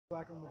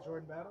Blackman with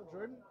Jordan Battle.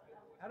 Jordan,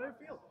 how did it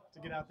feel to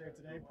get out there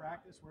today,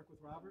 practice, work with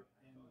Robert,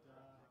 and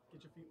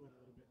get your feet wet a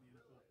little bit in the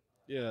NFL?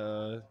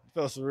 Yeah, it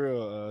felt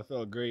surreal. It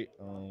felt great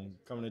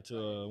coming into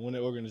a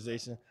winning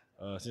organization,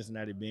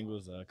 Cincinnati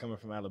Bengals, coming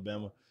from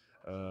Alabama.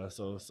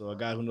 So a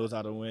guy who knows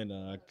how to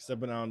win.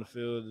 Stepping out on the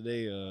field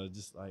today,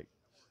 just like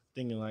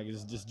thinking like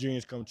it's just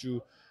dreams come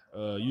true.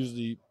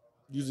 Usually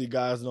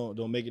guys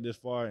don't make it this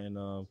far,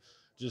 and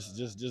just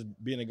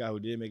being a guy who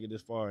did make it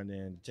this far, and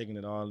then taking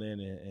it all in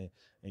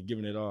and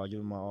giving it all,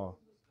 giving my all.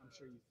 I'm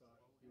sure you thought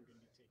you were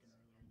going to get taken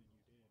earlier than you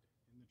did in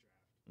the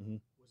draft. Hmm.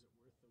 Was it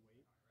worth the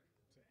wait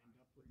to end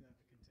up with a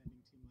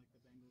contending team like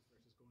the Bengals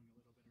versus going a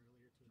little bit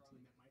earlier to a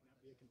team that might not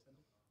be a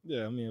contender?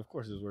 Yeah, I mean, of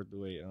course, it's worth the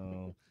wait.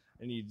 And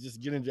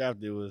just getting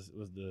drafted was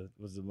the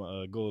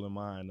goal of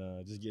mine.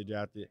 Just get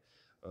drafted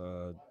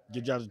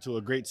to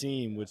a great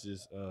team, which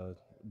is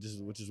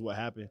what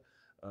happened,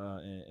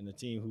 and a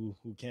team who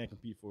can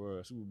compete for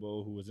a Super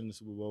Bowl, who was in the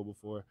Super Bowl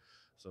before.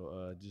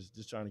 So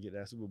just trying to get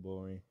that Super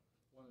Bowl ring.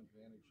 One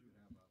advantage you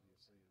have,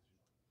 obviously, is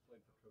you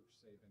played for Coach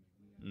Saban,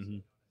 and he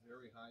has Hmm.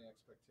 very high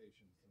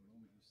expectations the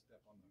moment you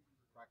step on the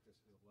practice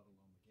field, let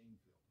alone the game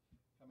field.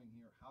 Coming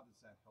here, how does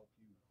that help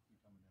you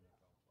become an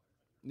NFL player?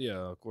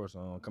 Yeah, of course.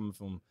 Coming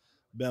from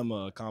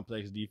Bama,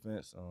 complex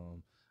defense.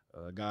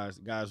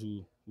 Guys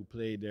who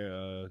played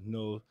there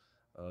know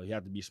you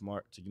have to be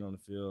smart to get on the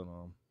field.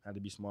 Have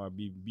to be smart,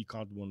 be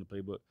comfortable in the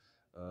playbook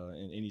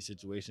in any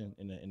situation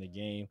in a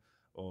game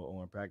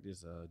or in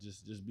practice.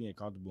 Just being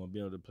comfortable and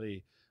being able to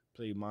play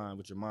mind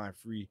with your mind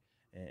free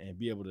and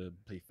be able to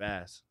play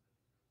fast.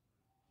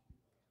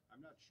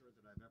 I'm not sure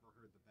that I've ever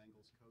heard the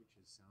Bengals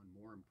coaches sound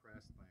more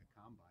impressed by a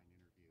combine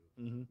interview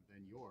Hmm.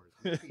 than yours.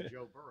 Maybe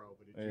Joe Burrow,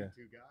 but it's you Yeah.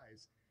 two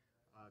guys.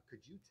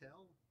 Could you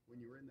tell when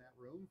you were in that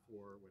room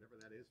for whatever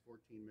that is,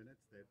 14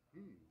 minutes, that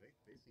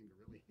they seem to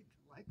really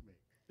like me?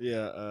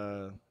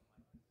 Yeah.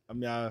 I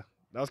mean, that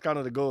was kind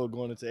of the goal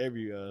going into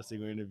every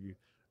single interview.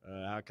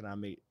 How can I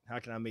make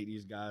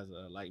these guys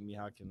like me?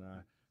 How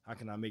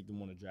can I make them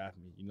want to draft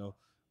me?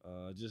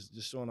 Just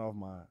showing off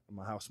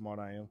my how smart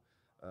I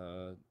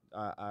am.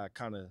 I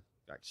kind of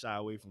like shy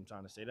away from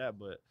trying to say that,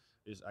 but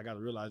I got to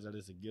realize that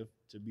it's a gift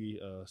to be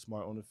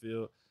smart on the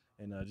field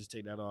and just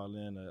take that all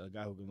in. A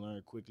guy who can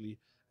learn quickly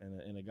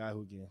and a guy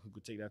who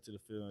could take that to the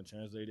field and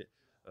translate it.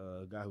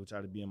 A guy who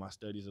try to be in my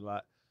studies a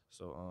lot.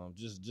 So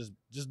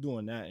just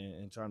doing that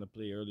and trying to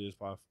play early as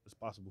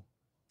possible.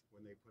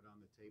 When they put on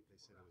the tape, they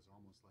said it was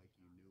almost like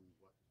you knew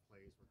what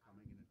plays were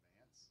coming in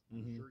advance.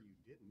 I'm Hmm. sure you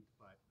didn't,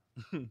 but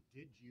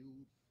did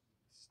you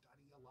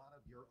study a lot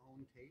of your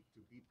own tape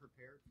to be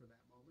prepared for that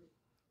moment?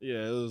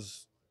 Yeah,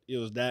 it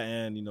was that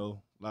and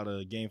a lot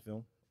of game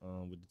film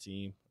with the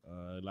team.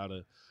 A lot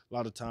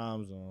of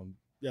times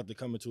you have to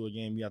come into a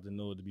game, you have to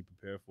know what to be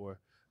prepared for.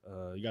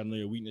 You got to know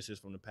your weaknesses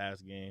from the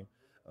past game.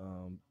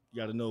 You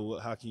got to know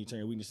how can you turn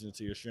your weaknesses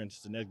into your strengths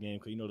the next game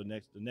because you know the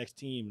next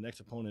team, the next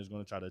opponent is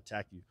going to try to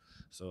attack you.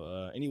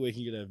 So anyway, you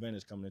can get an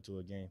advantage coming into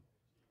a game.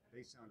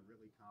 They sound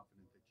really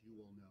confident that you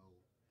will know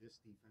this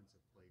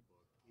defensive playbook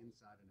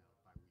inside and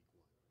out by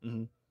week one.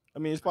 Hmm. I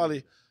mean, it's How do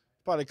you probably do it?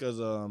 it's probably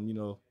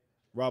because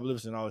Rob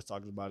Livingston always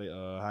talks about it,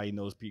 how he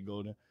knows Pete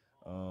Golden,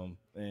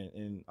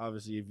 and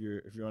obviously if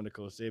you're under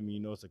Coach Saban,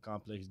 you know it's a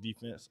complex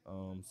defense.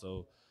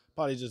 So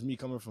probably just me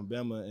coming from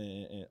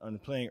Bama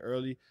and playing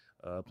early,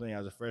 playing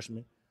as a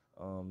freshman,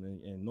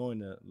 and knowing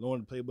the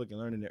playbook and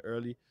learning it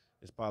early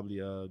is probably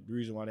the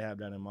reason why they have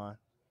that in mind.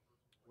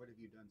 What have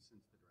you done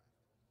since the draft?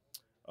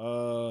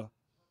 Uh,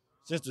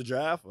 since the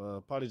draft,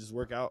 probably just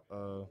work out.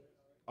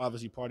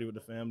 Obviously, party with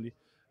the family.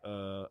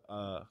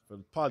 For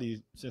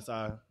probably since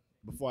I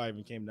before I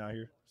even came down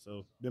here,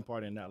 so been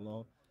partying that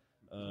long.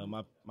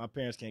 My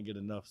parents can't get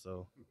enough,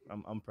 so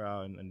I'm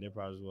proud and they're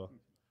proud as well.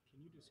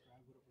 Can you describe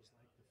what it was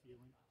like, the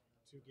feeling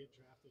to get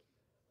drafted?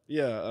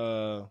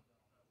 Yeah,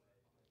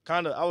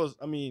 kind of.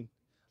 I mean,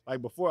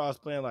 like before I was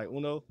playing like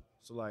Uno,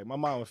 so like my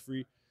mind was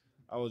free.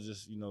 I was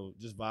just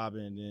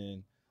vibing, and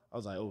then I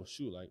was like, oh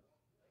shoot, like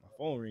my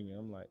phone ringing.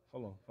 I'm like,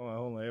 hold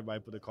on. Everybody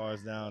put the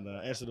cards down.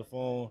 Answer the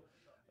phone.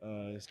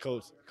 It's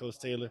Coach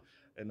Taylor,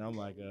 and I'm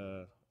like,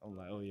 oh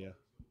yeah,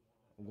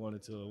 I'm going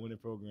into a winning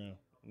program.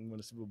 I'm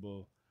going to Super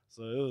Bowl.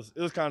 So it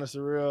was kind of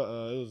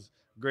surreal. It was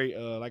great.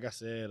 Like I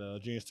said,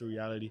 dreams to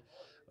reality,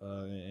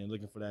 and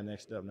looking for that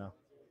next step now.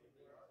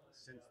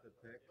 Since the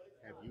pick,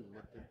 have you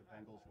looked at the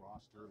Bengals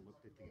roster,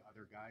 looked at the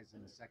other guys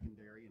in the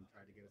secondary, and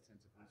tried to get a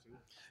sense of who's who?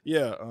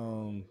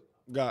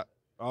 Yeah, got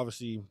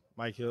obviously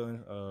Mike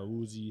Hilton,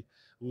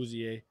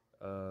 Woozier,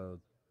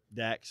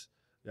 Dax.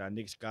 Got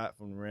Nick Scott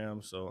from the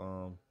Rams.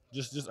 So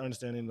just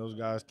understanding those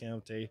guys,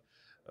 Cam Tay,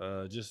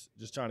 just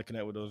trying to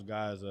connect with those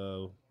guys.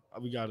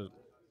 We got to.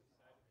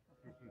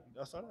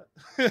 Y'all saw that?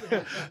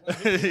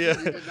 We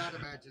did not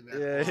imagine that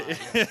yeah,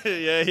 fly.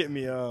 yeah, it hit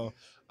me.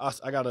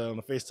 I got on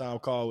a FaceTime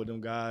call with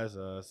them guys.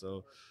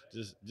 So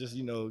just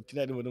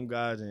connecting with them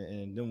guys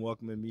and them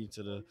welcoming me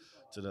to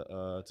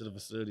the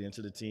facility and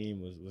to the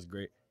team was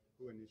great.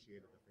 Who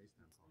initiated the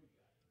FaceTime call?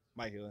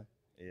 Mike Hillen.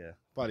 Yeah,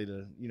 probably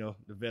the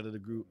vet of the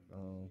group.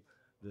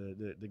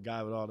 the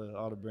guy with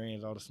all the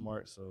brains, all the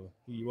smarts. So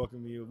he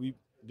welcomed me. We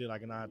did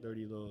like a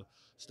 9:30 little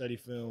study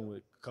film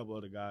with a couple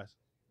other guys.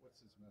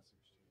 What's his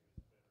message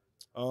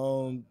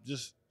to you?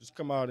 Just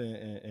come out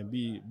and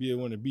be a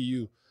winner, be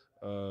you,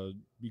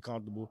 be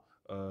comfortable.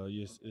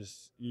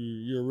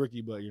 You're a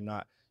rookie, but you're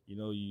not. You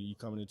know, you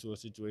coming into a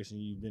situation,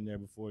 you've been there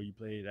before. You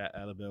played at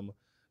Alabama.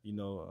 You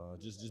know,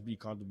 just be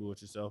comfortable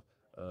with yourself.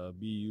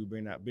 Be you.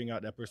 Bring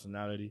out that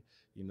personality.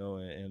 You know,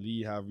 and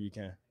lead however you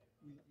can.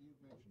 You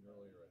mentioned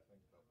earlier, I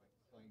think, about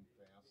playing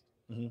fast.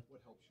 Mhm.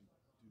 What helps you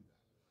do that?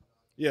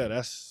 Yeah,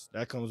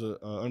 that comes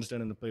with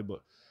understanding the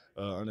playbook,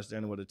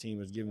 understanding what the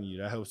team is giving you.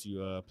 That helps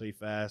you play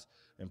fast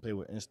and play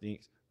with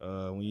instincts.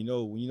 When you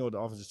know what the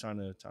offense is trying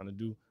to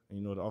do, and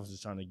you know what the offense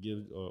is trying to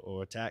give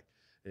or attack,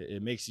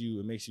 it makes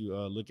you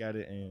look at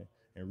it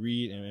and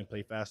read and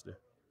play faster.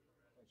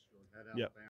 Thanks, Jordan. That Yep. Alabama